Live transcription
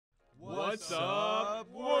What's Up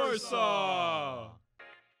Warsaw?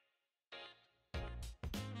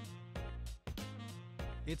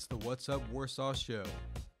 It's the What's Up Warsaw show.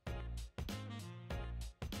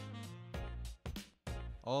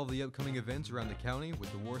 All of the upcoming events around the county with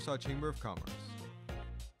the Warsaw Chamber of Commerce.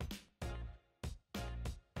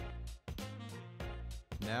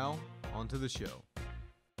 Now, on to the show.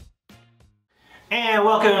 And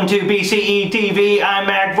welcome to BCE TV. I'm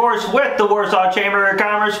Mac Vorce with the Warsaw Chamber of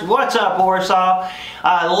Commerce. What's up, Warsaw?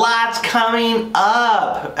 Lots coming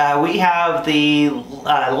up. We have the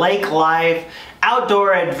Lake Life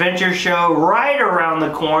Outdoor Adventure Show right around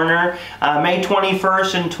the corner, May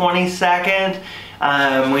 21st and 22nd.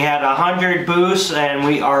 We had 100 booths and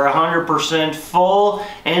we are 100% full.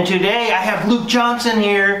 And today I have Luke Johnson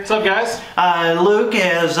here. What's up, guys? Luke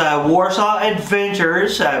is Warsaw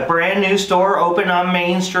Adventures, a brand new store open on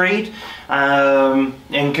Main Street.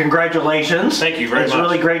 And congratulations. Thank you very much. It's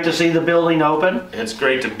really great to see the building open. It's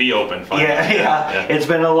great to be open finally. Yeah. It's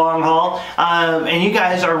been a long haul. And you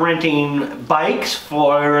guys are renting bikes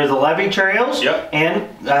for the levee trails. Yep.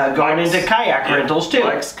 And going into kayak rentals too.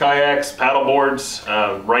 Bikes, kayaks, paddle boards,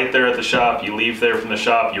 right there at the shop. You leave there from the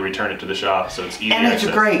shop, you return it to the shop, so it's easy And access.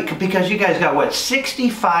 it's great because you guys got, what,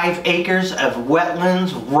 65 acres of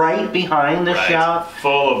wetlands right behind the shop?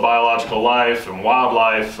 Full of biological life and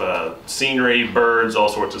wildlife, scenery, birds, all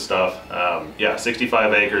sorts of stuff. Yeah,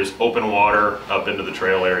 65 acres, open water up into the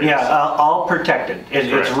trail areas. Yeah, all protected.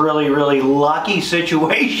 It's really, really lucky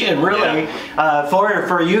situation, really,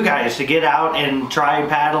 for you guys to get out and try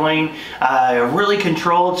paddling. Really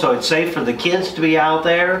controlled, so it's safe for the kids to be out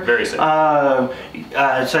there. Very safe.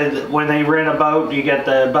 So when they rent a boat, you get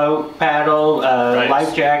the boat, paddle,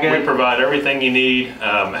 life jacket. We provide everything you need.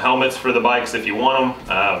 Helmets for the bikes if you want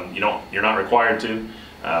them. You're not required to.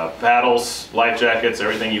 Paddles, life jackets,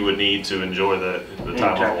 everything you would need to enjoy the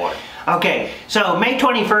time on the water. Okay, so May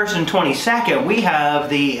 21st and 22nd, we have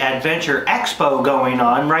the Adventure Expo going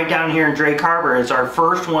on right down here in Drake Harbor. It's our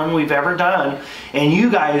first one we've ever done, and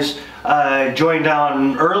you guys joined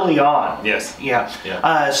on early on. Yes.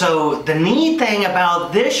 Yeah. So the neat thing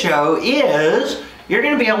about this show is you're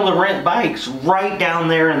going to be able to rent bikes right down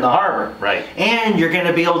there in the harbor. Right. And you're going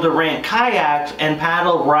to be able to rent kayaks and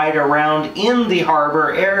paddle right around in the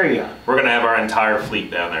harbor area. We're going to have our entire fleet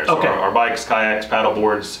down there. So okay. our bikes, kayaks, paddle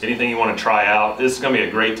boards, anything you want to try out. This is going to be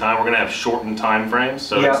a great time. We're going to have shortened time frames.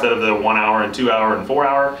 So instead of the 1 hour and 2 hour and 4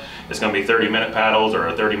 hour, it's going to be 30-minute paddles or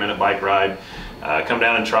a 30-minute bike ride. Come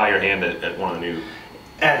down and try your hand at one of the new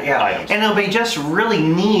items. And it'll be just really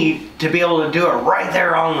neat to be able to do it right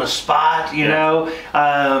there on the spot, you know.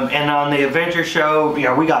 And on the adventure show, we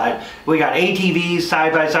got ATVs,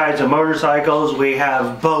 side-by-sides, and motorcycles. We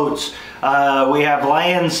have boats. We have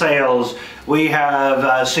land sails. We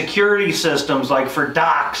have security systems like for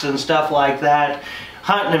docks and stuff like that.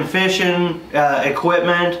 Hunting and fishing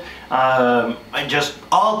equipment. Just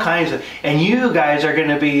all kinds of, and you guys are going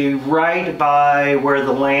to be right by where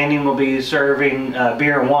the landing will be serving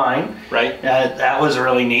beer and wine. Right. That was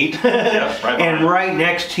really neat. Yeah, right. And right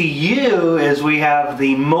next to you is we have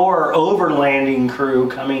the Moore overlanding crew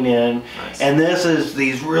coming in. Nice. And this is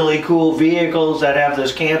these really cool vehicles that have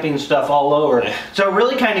this camping stuff all over. Yeah. So it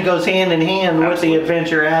really kind of goes hand in hand Absolutely.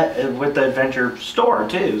 with the adventure store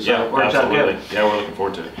too. So it works absolutely. out good. Yeah, we're looking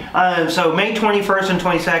forward to it. So May 21st and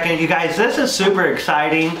 22nd, you guys, this is super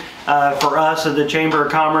exciting for us at the Chamber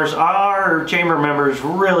of Commerce. Our chamber members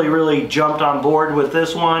really jumped on board with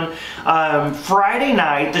this one. Friday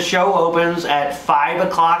night, the show opens at 5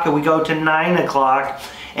 o'clock and we go to 9 o'clock.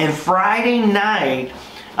 And Friday night,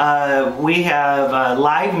 we have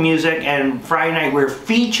live music, and Friday night we're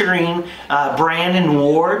featuring Brandon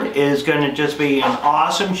Ward. Is going to just be an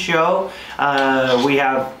awesome show. We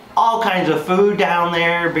have all kinds of food down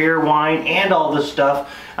there, beer, wine, and all this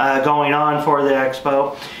stuff going on for the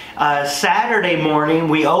expo. Saturday morning,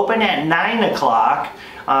 we open at 9 o'clock.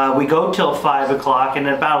 We go till 5 o'clock, and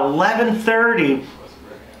at about 11:30,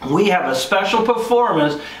 we have a special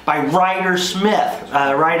performance by Ryder Smith,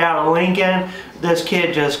 right out of Lincoln. This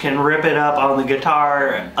kid just can rip it up on the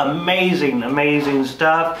guitar. Amazing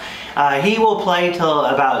stuff. He will play till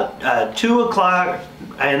about 2 o'clock.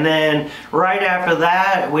 And then right after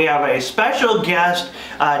that, we have a special guest.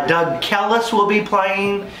 Doug Kellis will be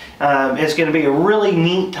playing. It's going to be a really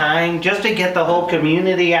neat time just to get the whole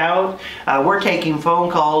community out. We're taking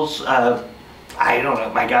phone calls. I don't know,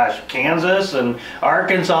 my gosh, Kansas and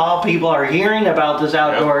Arkansas, people are hearing about this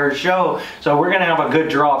outdoor show, so we're going to have a good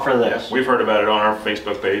draw for this. We've heard about it on our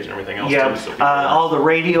Facebook page and everything else too. So all the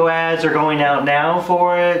radio ads are going out now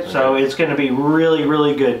for it, so it's going to be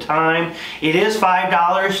really good time. It is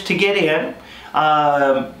 $5 to get in.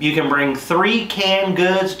 you can bring 3 canned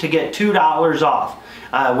goods to get $2 off.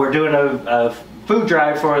 We're doing a food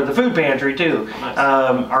drive for the food pantry too. Nice.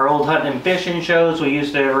 Our old hunting and fishing shows, we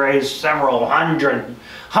used to raise several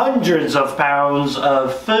hundreds of pounds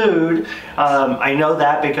of food. I know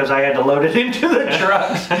that because I had to load it into the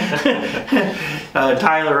trucks.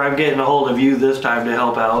 Tyler, I'm getting a hold of you this time to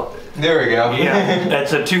help out. There we go. Yeah,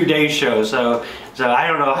 that's a 2-day show, so I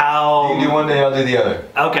don't know how. You do one day, I'll do the other.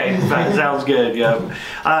 Okay, sounds good. Yep.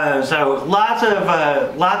 So lots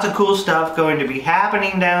of cool stuff going to be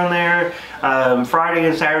happening down there. Friday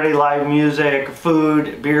and Saturday live music,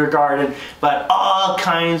 food, beer garden, but all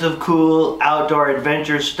kinds of cool outdoor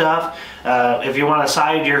adventure stuff. If you want to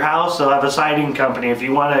side your house, they'll have a siding company. If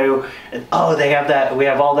you want to, they have that. We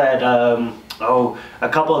have all that. A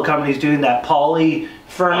couple of companies doing that poly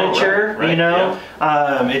furniture, right, you know.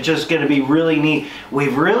 Yeah. It's just going to be really neat.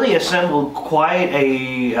 We've really assembled quite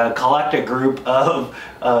a collective group of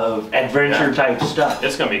adventure type stuff.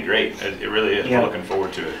 It's going to be great. It really is. Yeah. We're looking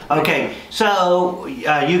forward to it. Okay, so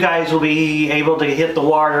you guys will be able to hit the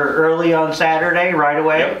water early on Saturday, right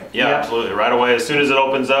away? Yep. Yeah, absolutely. Right away. As soon as it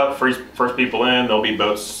opens up, first people in, there'll be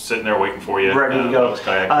boats sitting there waiting for you. Ready to go. Boats,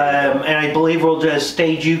 kayak, and I believe we'll just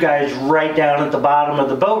stage you guys right down at the bottom of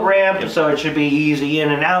the boat ramp, so it should be easy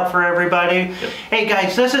in and out for everybody. Yep. Hey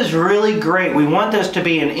guys, this is really great. We want this to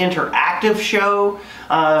be an interactive show.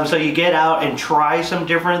 So you get out and try some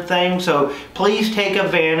different things. So please take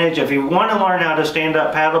advantage. If you want to learn how to stand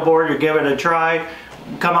up paddleboard or give it a try,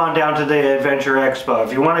 come on down to the Adventure Expo.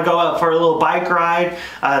 If you want to go out for a little bike ride,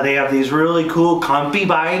 they have these really cool comfy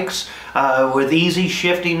bikes with easy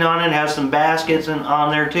shifting on it. Has some baskets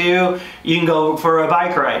on there too. You can go for a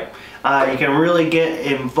bike ride. You can really get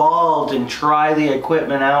involved and try the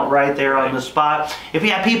equipment out right there on the spot. If you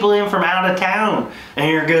have people in from out of town and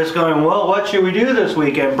you're just going, well, what should we do this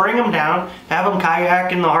weekend? Bring them down, have them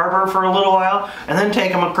kayak in the harbor for a little while, and then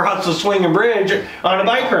take them across the swinging bridge on a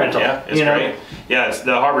bike rental. Yeah, it's great. Yeah,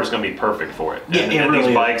 the harbor's going to be perfect for it. Yeah, and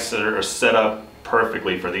these bikes are set up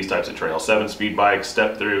perfectly for these types of trails. 7-speed bikes,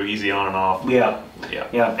 step through, easy on and off. Yeah.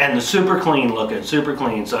 And the super clean looking, super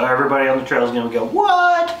clean. So everybody on the trail is going to go,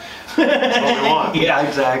 what? That's what we want. Yeah,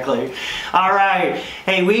 exactly. All right.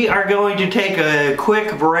 Hey, we are going to take a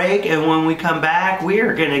quick break, and when we come back, we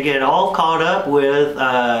are going to get all caught up with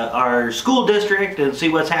our school district and see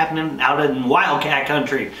what's happening out in Wildcat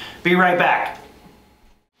Country. Be right back.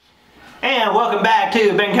 And welcome back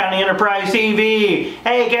to Benton County Enterprise TV.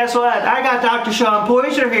 Hey, guess what? I got Dr. Sean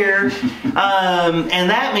Poyser here. And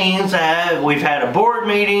that means that we've had a board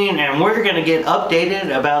meeting and we're going to get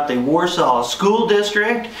updated about the Warsaw School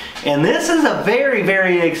District. And this is a very,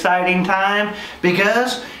 very exciting time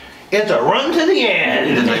because it's a run to the end.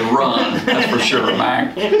 It is a run, that's for sure,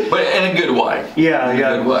 Mac. But in a good way. Yeah, in a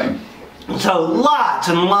good way. So lots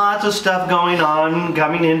and lots of stuff going on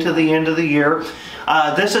coming into the end of the year.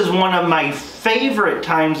 This is one of my favorite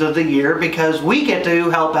times of the year because we get to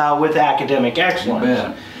help out with academic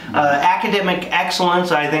excellence. Academic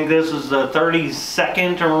excellence, I think this is the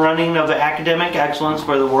 32nd running of academic excellence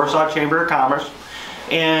for the Warsaw Chamber of Commerce.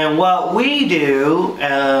 And what we do,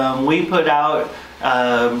 we put out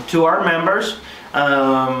to our members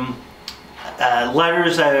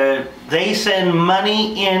letters that they send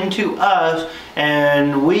money in to us,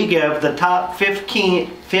 and we give the top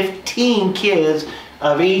 15 kids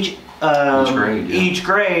of each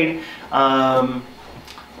grade a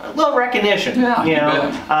little recognition. Yeah, you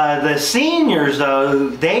know. The seniors, though,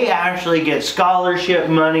 they actually get scholarship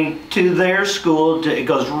money to their school. It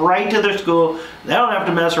goes right to their school. They don't have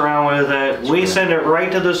to mess around with it. We send it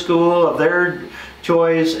right to the school of their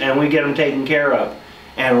choice, and we get them taken care of.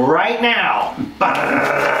 And right now,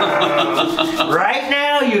 right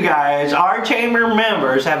now, you guys, our chamber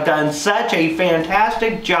members have done such a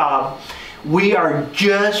fantastic job. We are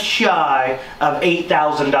just shy of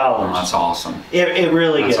 $8,000. Oh, that's awesome. It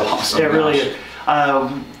really is. Awesome. It really is.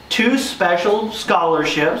 2 special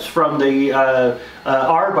scholarships from the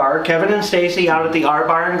R Bar, Kevin and Stacy out at the R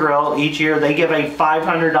Bar and Grill. Each year they give a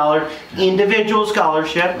 $500 individual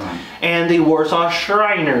scholarship, and the Warsaw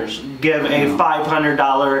Shriners give a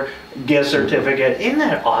 $500 gift certificate. Isn't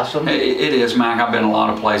that awesome? It is, Mac. I've been a lot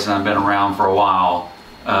of places. I've been around for a while.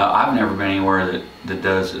 I've never been anywhere that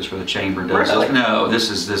does this, where the chamber does really? this. No, this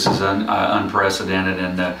is unprecedented,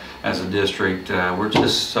 and as a district, we're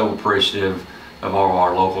just so appreciative of all of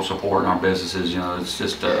our local support and our businesses. You know, it's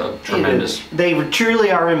just tremendous. They truly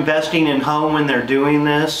are investing in home when they're doing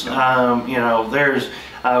this. You know, there's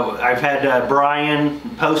I've had Brian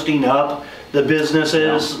posting up the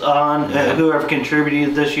businesses on who have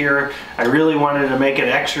contributed this year. I really wanted to make it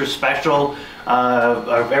extra special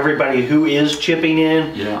of everybody who is chipping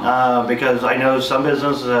in. Yeah. Because I know some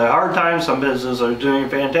businesses have a hard time, some businesses are doing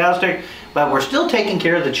fantastic, but we're still taking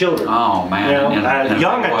care of the children. Oh man, You know,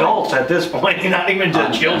 young adults at this point, not even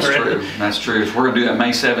just children. That's true. So we're gonna do that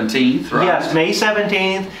May 17th, right? Yes, May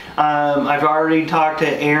 17th. I've already talked to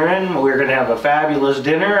Aaron. We're going to have a fabulous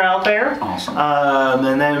dinner out there. Awesome.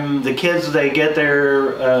 And then the kids, they get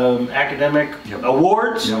their academic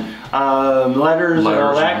awards, letters, and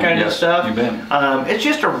all that kind of stuff. You bet. It's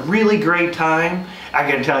just a really great time. I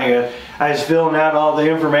can tell you, I was filling out all the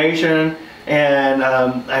information, and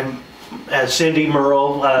I'm Cindy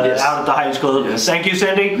Merle out at the high school. Yes. Thank you,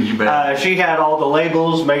 Cindy. You bet. She had all the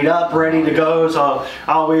labels made up, ready to go. So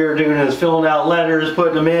all we were doing is filling out letters,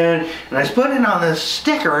 putting them in, and I was putting it on this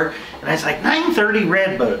sticker, and I was like, 930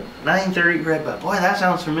 Redbud. 930 Redbud. Boy, that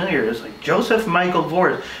sounds familiar. It's like Joseph Michael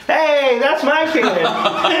Vorce. Hey, that's my kid.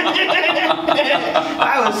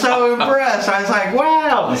 I was so impressed. I was like,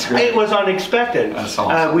 wow. That's great. It was unexpected. That's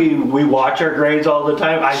awesome. We watch our grades all the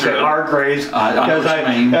time. I say our grades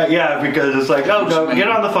because because it's like, oh no, get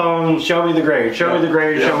on the phone, show me the grades, show me the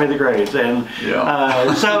grades, show me the grades, and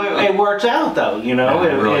so it works out though. You know,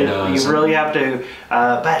 it really does. You really have to,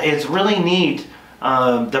 but it's really neat.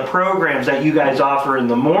 The programs that you guys offer in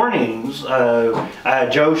the mornings,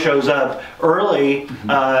 Joe shows up early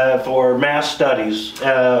for math studies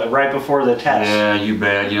right before the test. Yeah, you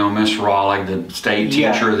bet. You know, Miss Raleigh, the state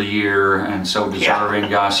teacher of the year, and so deserving.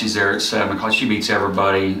 Gosh, she's there at 7 o'clock. She beats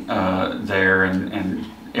everybody there, and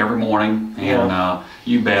every morning. And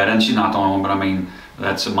you bet. And she's not the only one, but I mean,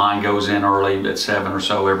 mine goes in early at 7 or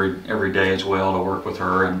so every day as well to work with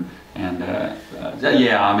her. And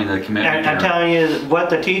yeah, I mean the commitment. I'm telling you, what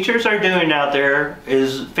the teachers are doing out there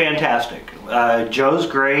is fantastic. Joe's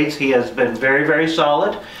grades, he has been very, very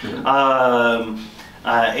solid.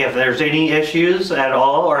 If there's any issues at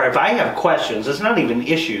all, or if I have questions, it's not even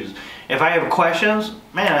issues. If I have questions,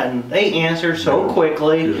 man, they answer so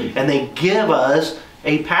quickly, and they give us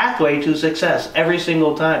a pathway to success every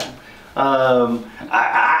single time.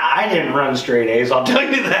 I didn't run straight A's, I'll tell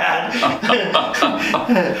you that.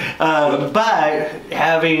 But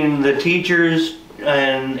having the teachers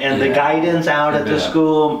and the guidance out at the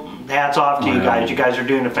school, hats off to you guys. You guys are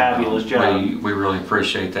doing a fabulous job. We really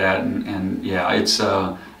appreciate that, and yeah, it's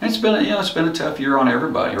been a tough year on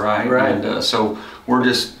everybody, right? And so we're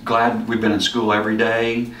just glad we've been in school every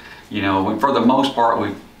day. You know, for the most part,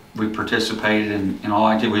 we participated in all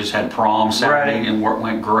activities. We just had prom Saturday and work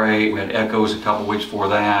went great. We had Echoes a couple weeks before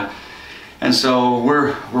that, and so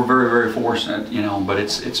we're very, very fortunate, you know. But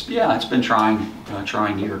it's been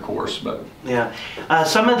trying year, of course. But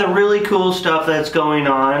some of the really cool stuff that's going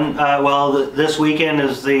on. This weekend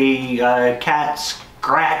is the Cat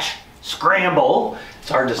Scratch Scramble. It's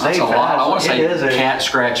hard to say. That's a lot. I want to say Cat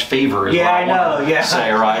Scratch Fever is what I want to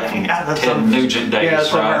say, right? From Ted Nugent days,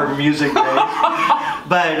 some of our music days.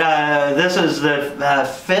 But this is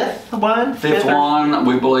the fifth one? Fifth one,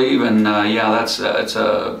 we believe, and it's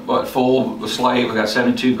a full slate. We've got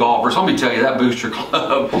 72 golfers. Let me tell you, that booster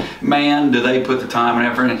club, man, do they put the time and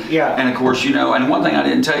effort in. And of course, you know, and one thing I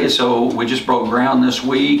didn't tell you, so we just broke ground this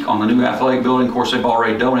week on the new athletic building. Of course, they've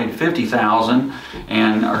already donated $50,000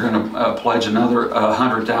 and are going to pledge another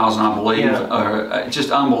 $100,000, I believe. Just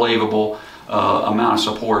unbelievable amount of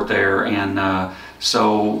support there, and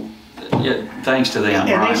so. Yeah, thanks to them.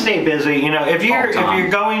 And they stay busy. You know, if you're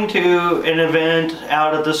going to an event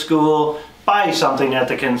out at the school, buy something at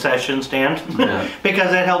the concession stand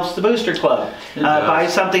because it helps the booster club. Buy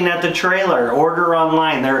something at the trailer. Order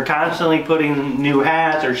online. They're constantly putting new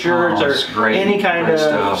hats or shirts or any kind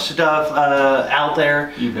of stuff out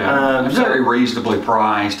there. It's very reasonably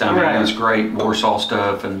priced. I mean, it's great Warsaw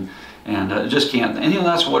stuff, and just can't. And you know,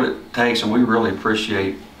 that's what it takes, and we really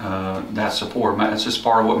appreciate that support. It's just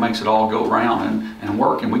part of what makes it all go around and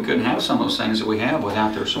work, and we couldn't have some of those things that we have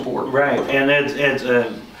without their support. Right, and it's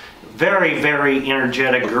a very, very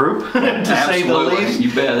energetic group, to say the least. You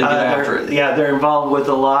bet, they get after it. Yeah, they're involved with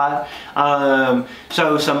a lot.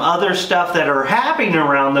 So some other stuff that are happening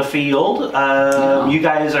around the field. You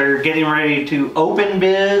guys are getting ready to open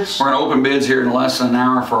bids. We're going to open bids here in less than an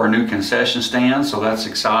hour for our new concession stand, so that's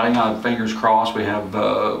exciting. Fingers crossed. We have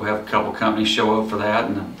a couple companies show up for that,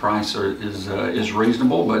 and the price is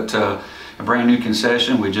reasonable. But a brand new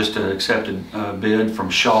concession. We just accepted a bid from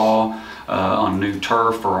Shaw on new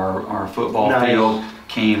turf for our football field.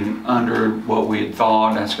 Came under what we had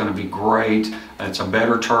thought. That's going to be great. It's a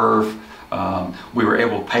better turf. We were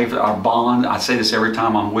able to pay for our bond. I say this every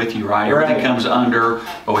time I'm with you, right? Everything comes under,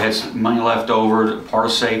 but we had some money left over. Part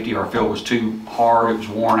of safety, our field was too hard. It was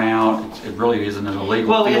worn out. It really isn't an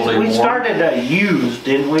illegal field anymore. We started used,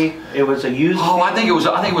 didn't we? It was a used. Oh, I think it was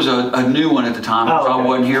a new one at the time. I probably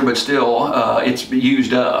wasn't here, but still, it's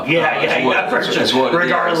used up. That's what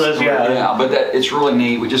regardless, yeah. But it's really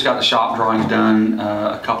neat. We just got the shop drawings done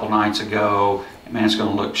a couple nights ago. Man, it's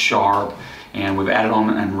going to look sharp. And we've added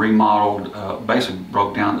on and remodeled, basically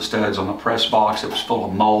broke down the studs on the press box. It was full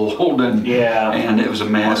of mold and it was a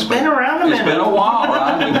mess. It's been around a minute. It's been a while,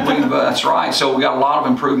 right? That's right. So we got a lot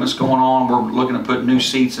of improvements going on. We're looking to put new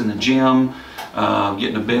seats in the gym,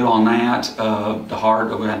 getting a bid on that.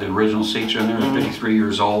 We had the original seats in there, 53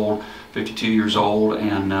 years old, 52 years old,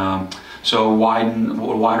 and so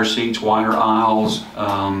wider seats, wider aisles.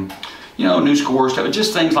 You know, new scores,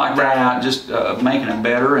 just things like that, just making it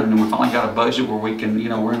better. And we finally got a budget where we can, you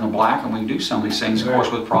know, we're in the black and we can do some of these things. Of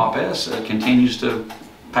course, with Prop S, it continues to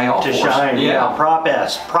pay off to shine. Yeah, Prop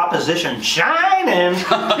S, proposition shining,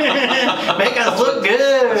 make us look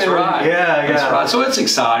good. That's right. Yeah, that's right. So it's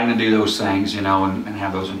exciting to do those things, you know, and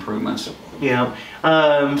have those improvements. Yeah.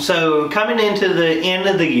 So coming into the end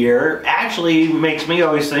of the year actually makes me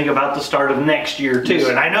always think about the start of next year too.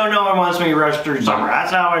 And I know no one wants me to rush through summer.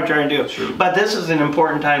 That's not what I'm trying to do. Sure. But this is an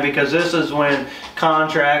important time because this is when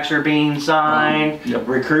contracts are being signed,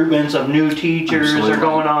 recruitments of new teachers are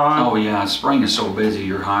going on. Oh yeah, spring is so busy.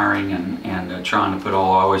 You're hiring and trying to put I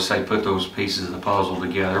always say, put those pieces of the puzzle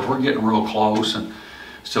together. We're getting real close and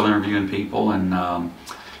still interviewing people, and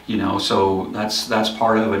you know, so that's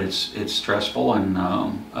part of it. It's stressful, and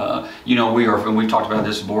you know, we talked about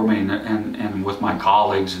this at board meeting and with my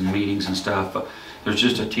colleagues and meetings and stuff. There's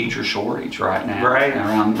just a teacher shortage right now,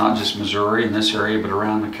 around not just Missouri in this area, but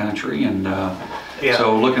around the country, and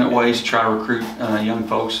so looking at ways to try to recruit young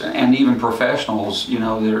folks and even professionals, you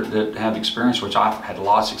know, that have experience, which I've had a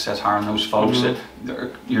lot of success hiring those folks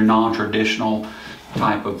that you're non-traditional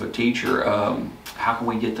type of a teacher. How can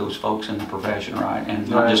we get those folks in the profession, right? And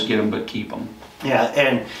not just get them, but keep them. Yeah,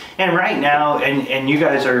 and right now, and you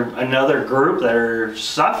guys are another group that are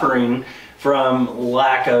suffering from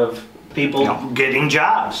lack of people getting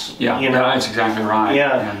jobs. Yeah, you know, that's exactly right.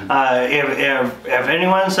 Yeah, if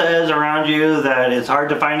anyone says around you that it's hard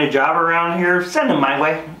to find a job around here, send them my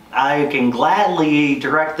way. I can gladly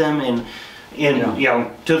direct them you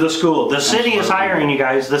know, to the school. The city is hiring, you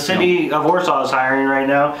guys. The city of Warsaw is hiring right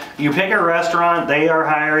now. You pick a restaurant, they are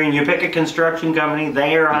hiring. You pick a construction company,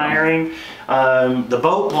 they are hiring. The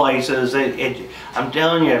boat places, I'm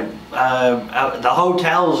telling you, the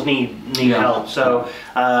hotels need help. So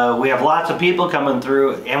we have lots of people coming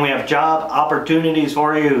through, and we have job opportunities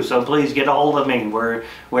for you. So please get a hold of me.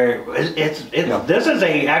 This is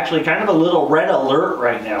actually kind of a little red alert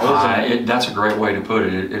right now, isn't it? That's a great way to put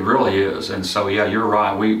it. It really is. And so yeah, you're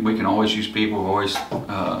right. We can always use people. We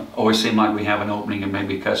always seem like we have an opening, and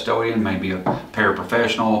maybe a custodian, maybe a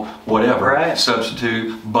paraprofessional, whatever.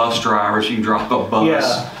 Substitute, bus drivers. You can drive a bus.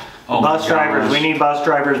 Yeah. Oh, bus drivers, we need bus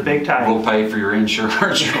drivers big time. We'll pay for your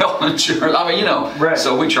insurance, your health insurance. I mean, you know,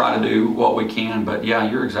 so we try to do what we can. But yeah,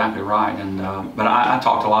 you're exactly right. And but I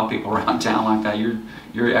talk to a lot of people around town like that.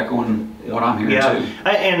 You're echoing what I'm hearing too.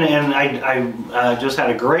 And I just had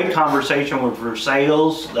a great conversation with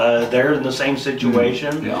Versailles. They're in the same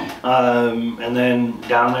situation. And then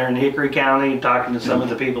down there in Hickory County, talking to some of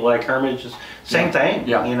the people like Hermitage, same thing.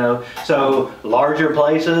 You know, so larger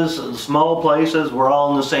places, small places, we're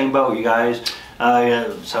all in the same boat, you guys.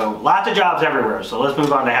 So lots of jobs everywhere. So let's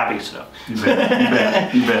move on to happy stuff. You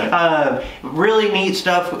bet. You bet. Really neat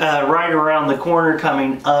stuff right around the corner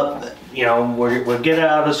coming up. You know, we'll get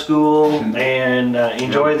out of school and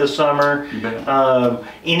enjoy the summer.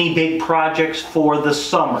 Any big projects for the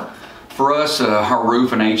summer? For us, our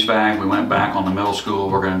roof and HVAC, we went back on the middle school.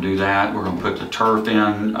 We're going to do that. We're going to put the turf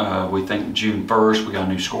in, we think June 1st. We got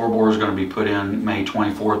a new scoreboard is going to be put in May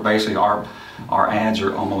 24th. Basically, our ads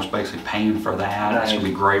are almost basically paying for that. Nice. It's going to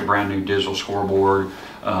be great, brand new digital scoreboard.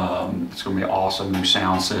 It's going to be an awesome new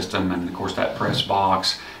sound system, and of course that press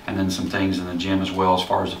box, and then some things in the gym as well as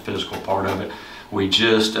far as the physical part of it. We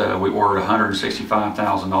just we ordered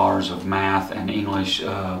 $165,000 of math and English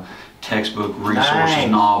textbook resources,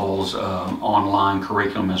 novels, online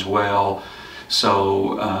curriculum as well.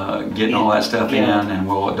 So getting all that stuff in, and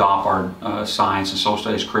we'll adopt our science and social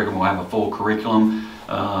studies curriculum. We'll have a full curriculum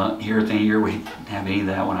here at the end of the year. We didn't have any of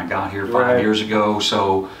that when I got here 5 years ago.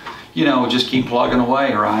 So, you know, just keep plugging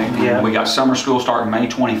away, right? And we got summer school starting May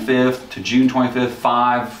 25th to June 25th,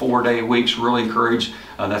 5 4-day weeks. Really encourage.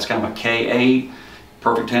 That's kind of a K-8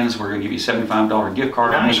 perfect attendance, we're going to give you a $75 gift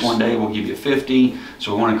card on this one day. We'll give you 50.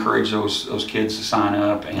 So we want to encourage those kids to sign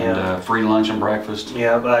up, and free lunch and breakfast.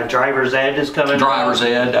 Yeah, Driver's Ed is coming. Driver's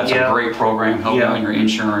Ed, that's a great program, helping on your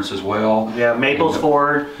insurance as well. Yeah, Maples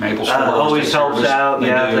Ford. Always helps out.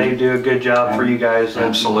 They do a good job for you guys.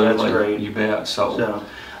 Absolutely. That's great. You bet. So.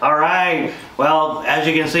 All right, well, as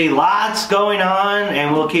you can see, lots going on,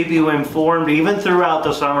 and we'll keep you informed even throughout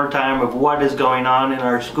the summertime of what is going on in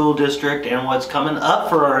our school district and what's coming up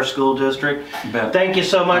for our school district. Thank you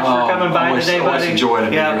so much for coming by today, buddy. Always enjoyed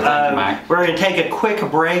it. Thank you, Mac. We're going to take a quick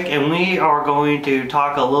break, and we are going to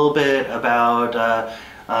talk a little bit about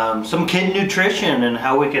some kid nutrition and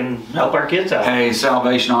how we can help our kids out. Hey,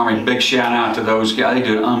 Salvation Army, big shout out to those guys. They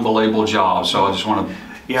do an unbelievable job, so I just want to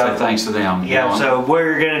say thanks to them. So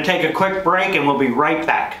we're going to take a quick break, and we'll be right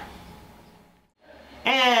back.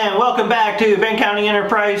 And welcome back to Benton County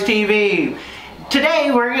Enterprise TV. Today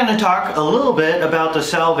we're going to talk a little bit about the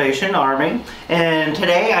Salvation Army, and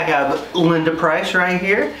today I have Linda Price right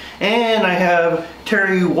here, and I have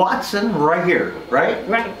Terry Watson right here, right?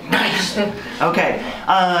 Nice. Okay,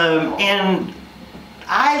 and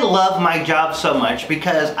I love my job so much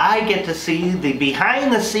because I get to see the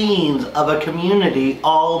behind the scenes of a community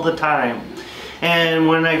all the time. And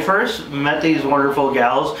when I first met these wonderful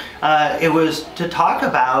gals, it was to talk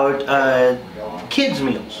about kids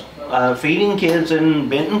meals, feeding kids in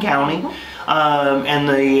Benton County. And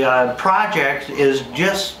the project is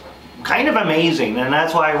just kind of amazing, and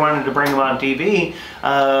that's why I wanted to bring them on TV,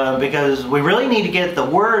 because we really need to get the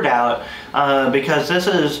word out, because this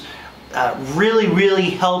is really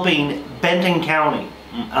helping Benton County,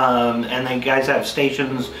 and the guys have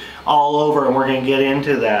stations all over, and we're going to get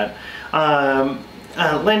into that.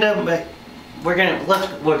 Linda, we're going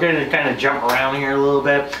to kind of jump around here a little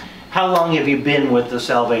bit. How long have you been with the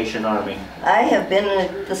Salvation Army? I have been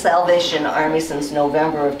with the Salvation Army since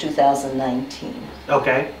November of 2019.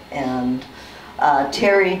 Okay. And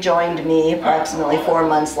Terry joined me approximately 4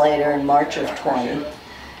 months later in March of 20.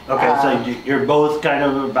 Okay, so you're both kind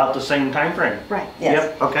of about the same time frame. Right, yes.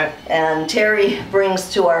 Yep, okay. And Terry brings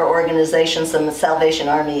to our organization some Salvation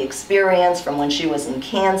Army experience from when she was in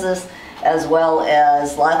Kansas, as well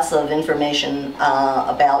as lots of information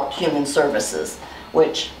about human services,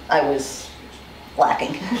 which I was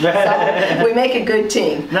lacking. So we make a good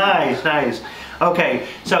team. Nice, nice. Okay,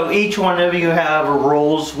 so each one of you have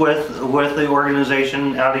roles with the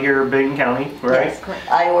organization out of here in Benton County, right? Yes, correct.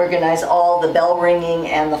 I organize all the bell ringing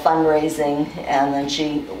and the fundraising, and then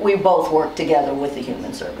we both work together with the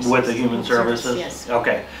human services. With the human services? Yes.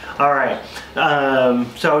 Okay, all right.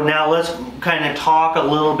 So now let's kind of talk a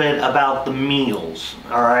little bit about the meals,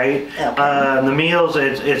 all right? Okay. The meals,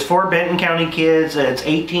 it's for Benton County kids, it's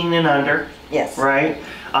 18 and under. Yes. Right?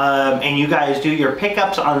 And you guys do your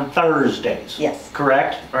pickups on Thursdays. Yes.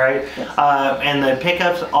 Correct? Right? Yes. And the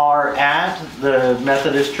pickups are at the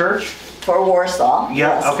Methodist Church? For Warsaw. Yep.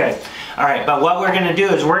 Yes. Okay. All right. But what we're going to do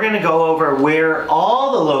is we're going to go over where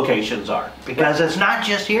all the locations are, because it's not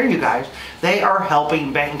just here, you guys. They are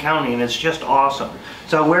helping Benton County, and it's just awesome.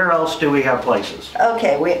 So where else do we have places?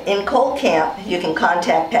 Okay. In Cole Camp, you can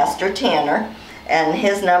contact Pastor Tanner, and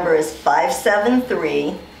his number is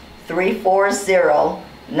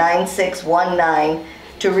 573-340-9619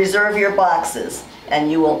 to reserve your boxes, and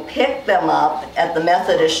you will pick them up at the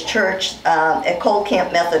Methodist Church, at Cole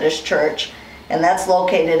Camp Methodist Church, and that's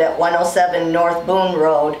located at 107 North Boone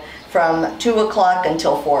Road from 2 o'clock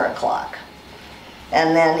until 4 o'clock.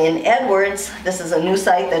 And then in Edwards, this is a new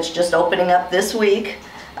site that's just opening up this week.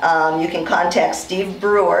 You can contact Steve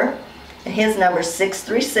Brewer, and his number is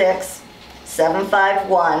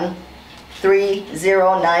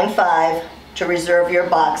 636-751-3095 to reserve your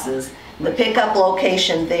boxes. The pickup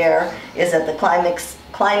location there is at the Climax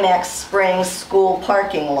Springs School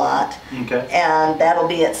parking lot. Okay. And that'll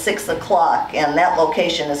be at 6 o'clock, and that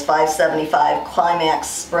location is 575 Climax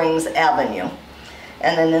Springs Avenue.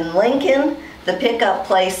 And then in Lincoln, the pickup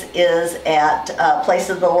place is at Place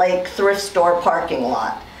of the Lake Thrift Store parking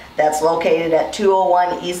lot. That's located at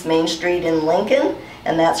 201 East Main Street in Lincoln,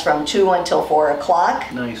 and that's from 2 until 4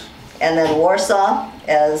 o'clock. Nice. And then Warsaw,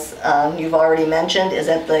 as you've already mentioned, is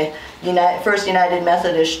at the First United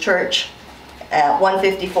Methodist Church at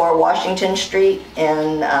 154 Washington Street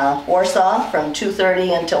in Warsaw from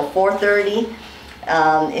 2:30 until 4:30.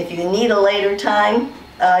 If you need a later time,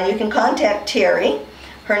 you can contact Terry.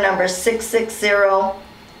 Her number is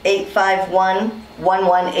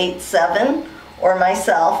 660-851-1187, or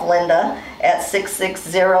myself, Linda, at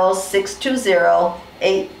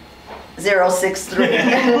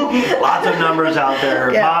 660-620-8063. Lots of numbers out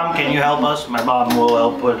there. Yeah. Mom, can you help us? My mom will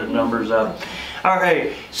help put the numbers up. All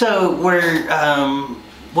right, so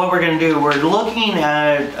what we're going to do, we're looking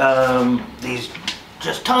at these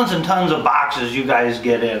just tons and tons of boxes you guys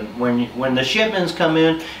get in. When the shipments come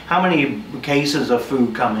in, how many cases of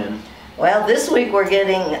food come in? Well, this week we're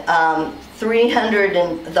getting 300,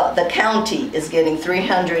 and the county is getting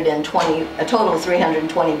 320, a total of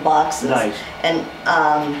 320 boxes. Nice. And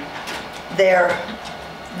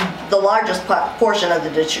the largest portion of the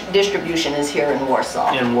distribution is here in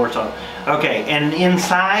Warsaw. In Warsaw. Okay, and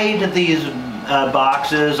inside these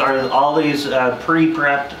boxes are all these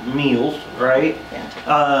pre-prepped meals, right?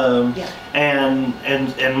 Yeah. Yeah.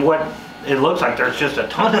 And what it looks like, there's just a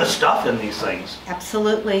ton of stuff in these things.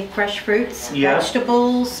 Absolutely. Fresh fruits, Yeah.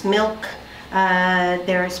 vegetables, milk.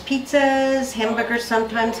 There's pizzas, hamburgers,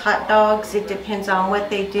 sometimes hot dogs. It depends on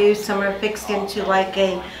what they do. Some are fixed into like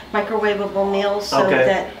a microwavable meal so Okay.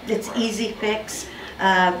 that it's easy fix.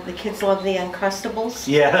 The kids love the Uncrustables.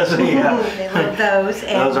 Yes, yeah. They love those.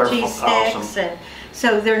 And Those are cheese sticks. awesome. And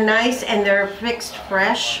so they're nice and they're fixed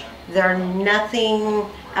fresh. They're nothing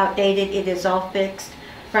outdated. It is all fixed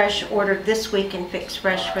fresh, ordered this week and fixed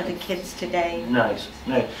fresh for the kids today. Nice,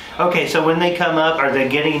 nice. Okay, so when they come up, are they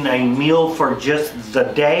getting a meal for just the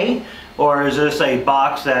day? Or is this a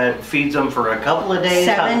box that feeds them for a couple of days?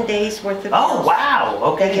 7 days worth of Oh, meals.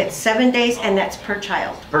 wow, They okay. get 7 days, and that's per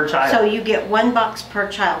child. Per child. So you get 1 box per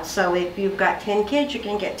child. So if you've got 10 kids, you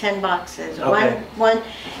can get 10 boxes. Okay. One,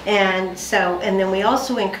 and then we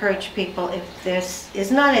also encourage people, if this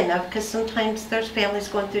is not enough, because sometimes there's families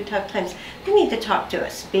going through tough times, they need to talk to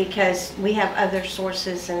us because we have other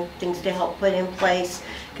sources and things to help put in place,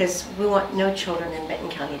 because we want no children in Benton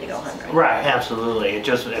County to go hungry. Right, absolutely.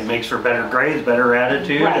 It makes for better grades, better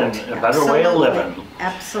attitude, Right. and a better way of living.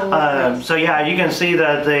 Absolutely. So yeah, you can see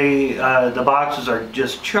that the boxes are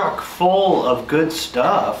just chock full of good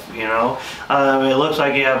stuff. You know, it looks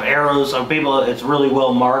like you have arrows. Some people, it's really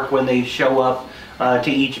well marked when they show up to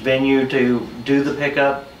each venue to do the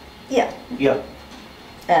pickup. Yeah. Yep.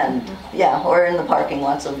 And yeah, or in the parking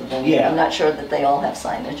lots of the venue. Yeah. I'm not sure that they all have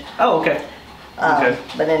signage. Oh, okay. Okay.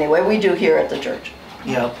 But anyway, we do here at the church.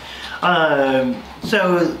 Yeah.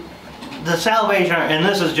 So the Salvation, and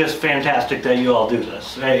this is just fantastic that you all do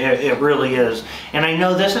this. It really is. And I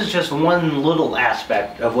know this is just one little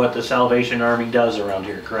aspect of what the Salvation Army does around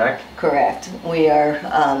here, correct? Correct. We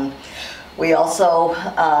are. We also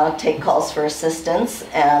take calls for assistance,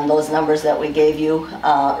 and those numbers that we gave you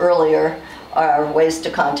earlier are ways to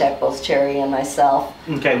contact both Terry and myself.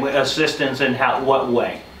 Okay, assistance in what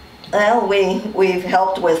way? Well, we've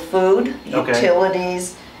helped with food, Okay.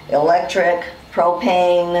 utilities, electric,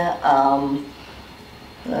 propane,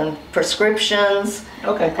 and prescriptions.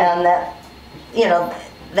 Okay, cool. And that, you know,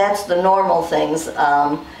 that's the normal things.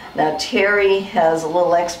 Now Terry has a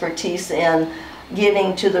little expertise in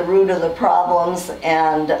getting to the root of the problems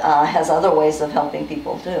and has other ways of helping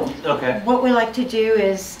people too. Okay. What we like to do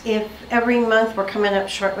is, if every month we're coming up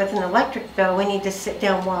short with an electric bill, we need to sit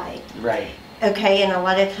down why. Right. Okay, and a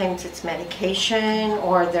lot of times it's medication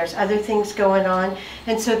or there's other things going on.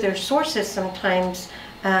 And so there's sources sometimes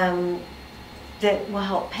that will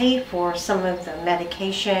help pay for some of the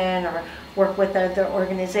medication or work with other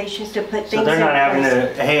organizations to put things in So they're not having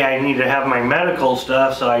place. to, hey, I need to have my medical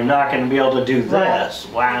stuff, so I'm not going to be able to do this.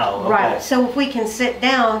 Wow. Okay. Right, so if we can sit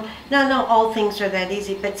down, not all things are that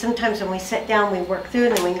easy, but sometimes when we sit down, we work through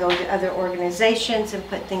it and we go to other organizations and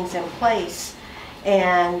put things in place.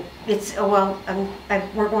 And it's,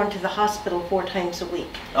 we're going to the hospital 4 times a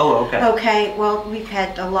week. Oh, okay. Okay, well, we've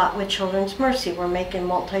had a lot with Children's Mercy. We're making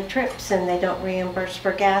multi-trips and they don't reimburse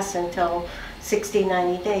for gas until 60,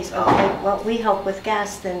 90 days. Okay, well, we help with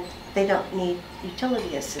gas, then they don't need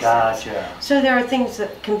utility assistance. Gotcha. So there are things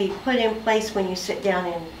that can be put in place when you sit down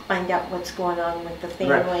and find out what's going on with the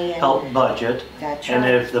family. Right. And Help budget. That's And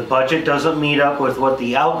right. if the budget doesn't meet up with what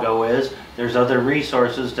the outgo is, there's other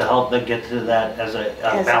resources to help them get to that as a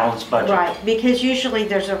balanced budget. Right, because usually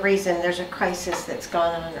there's a reason, there's a crisis that's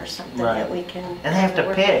gone on or something Right. that we can. And they have to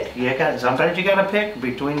work pick. Sometimes you got to pick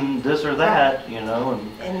between this or that, you know.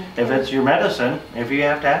 And if it's your medicine, if you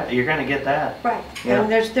have to have it, you're going to get that. Right, Yeah.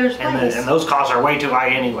 and there's ways. And those costs are way too high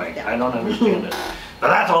anyway. I don't understand it. But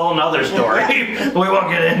that's a whole nother story. We won't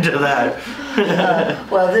get into that.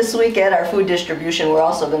 Well, this week at our food distribution, we're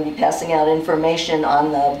also going to be passing out information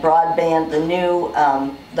on the broadband, the new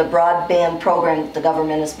the broadband program that the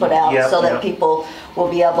government has put out, Yep, so that yep. people will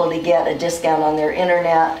be able to get a discount on their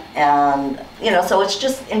internet. And, you know, so it's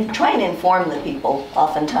just trying to inform the people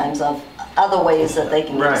oftentimes of other ways that they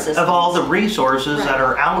can get assistance. Of all the resources that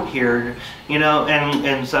are out here, you know,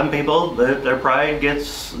 and some people, their pride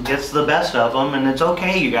gets the best of them, and it's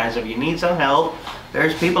okay, you guys, if you need some help,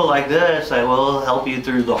 there's people like this that will help you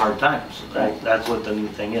through the hard times. That's what the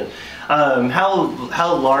neat thing is.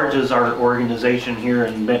 How large is our organization here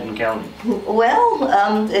in Benton County? Well,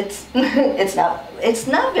 it's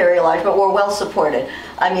not very large, but we're well supported.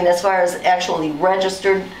 I mean, as far as actually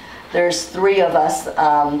registered, there's 3 of us,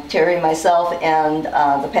 Terry, myself, and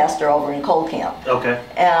the pastor over in Cold Camp. Okay.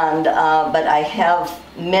 And but I have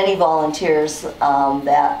many volunteers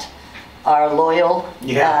that are loyal,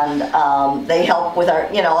 and they help with our,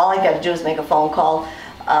 you know, all I got to do is make a phone call.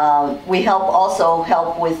 We also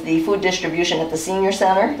help with the food distribution at the senior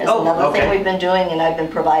center. Is another thing we've been doing, and I've been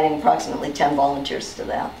providing approximately 10 volunteers to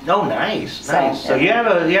that. Oh, nice, nice. So you have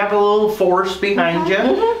a little force behind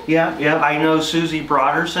you. Yeah. I know Susie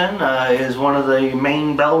Broderson is one of the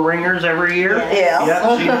main bell ringers every year.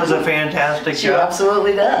 Yeah, she does a fantastic job. She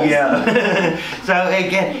absolutely does. Yeah. So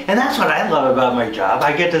again, and that's what I love about my job.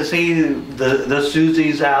 I get to see the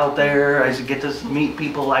Susies out there. I get to meet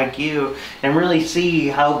people like you and really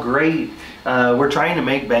see how great we're trying to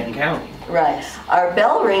make Benton County. Right. Our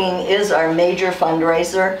bell ringing is our major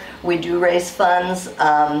fundraiser. We do raise funds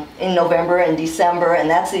in November and December, and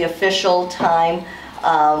that's the official time.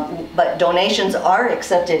 But donations are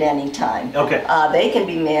accepted anytime. Okay. They can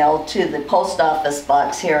be mailed to the post office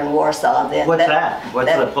box here in Warsaw. What's that?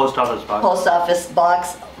 What's the post office box? Post office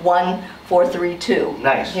box 1432.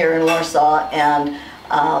 Nice. Here in Warsaw. And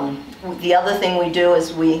the other thing we do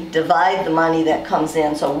is we divide the money that comes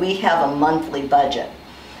in, so we have a monthly budget.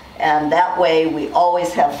 And that way we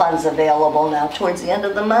always have funds available. Now towards the end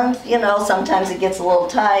of the month, you know, sometimes it gets a little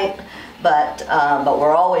tight, but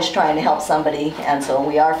we're always trying to help somebody, and so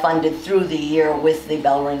we are funded through the year with the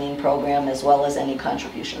bell ringing program as well as any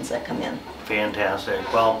contributions that come in. Fantastic.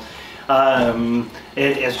 Well,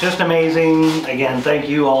 it's just amazing. Again, thank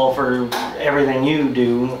you all for everything you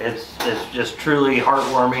do. It's just truly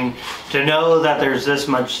heartwarming to know that there's this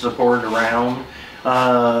much support around.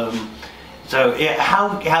 So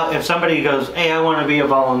how if somebody goes, hey, I want to be a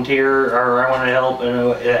volunteer or I want to help,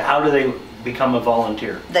 how do they become a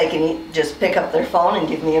volunteer? They can just pick up their phone and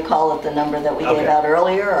give me a call at the number that we gave out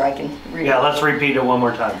earlier, or I can read it. Let's repeat it one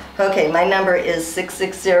more time. Okay, my number is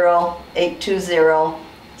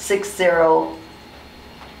 660-820-60.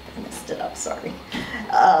 I messed it up, sorry.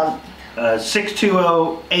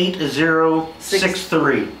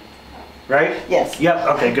 620-8063. Right? Yes. Yep.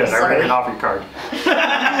 Okay, good. Sorry. I read it off your card.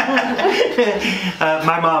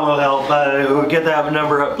 My mom will help. Get that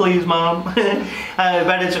number up, please, Mom.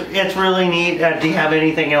 But it's really neat. Do you have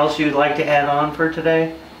anything else you'd like to add on for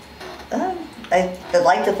today? I'd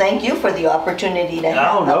like to thank you for the opportunity to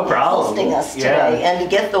have hosting us today and to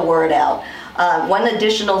get the word out. One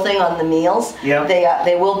additional thing on the meals,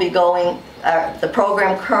 they will be going, the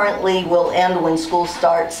program currently will end when school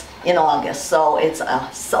starts in August, so it's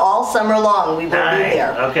all summer long we will be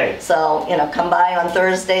there. Okay. So, you know, come by on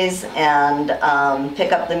Thursdays and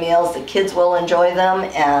pick up the meals. The kids will enjoy them,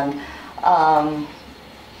 and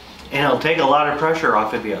it'll take a lot of pressure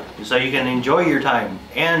off of you, so you can enjoy your time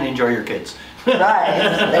and enjoy your kids.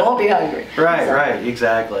 Right, they won't be hungry. Right, right,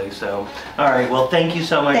 exactly. So, all right, well, thank you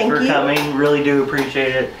so much for coming. Really do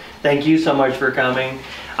appreciate it. Thank you so much for coming.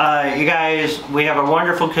 You guys, we have a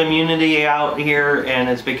wonderful community out here, and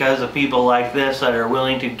it's because of people like this that are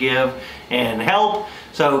willing to give and help.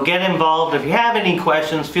 So get involved. If you have any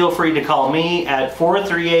questions, feel free to call me at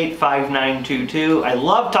 438-5922. I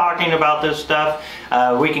love talking about this stuff.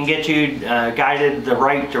 We can get you guided the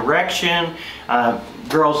right direction.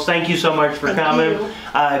 Girls, thank you so much for coming.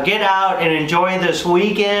 Get out and enjoy this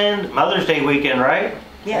weekend. Mother's Day weekend, right?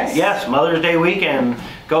 Yes. Yes, Mother's Day weekend.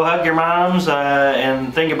 Go hug your moms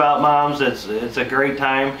and think about moms. It's a great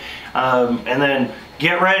time. And then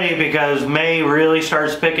get ready because May really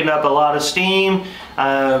starts picking up a lot of steam.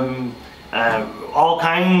 All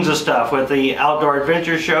kinds of stuff with the Outdoor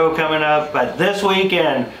Adventure Show coming up. But this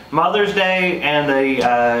weekend, Mother's Day and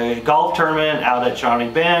the golf tournament out at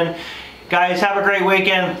Shawnee Bend. Guys, have a great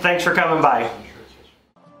weekend. Thanks for coming by.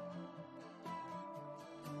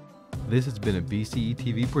 This has been a BCE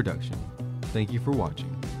TV production. Thank you for watching.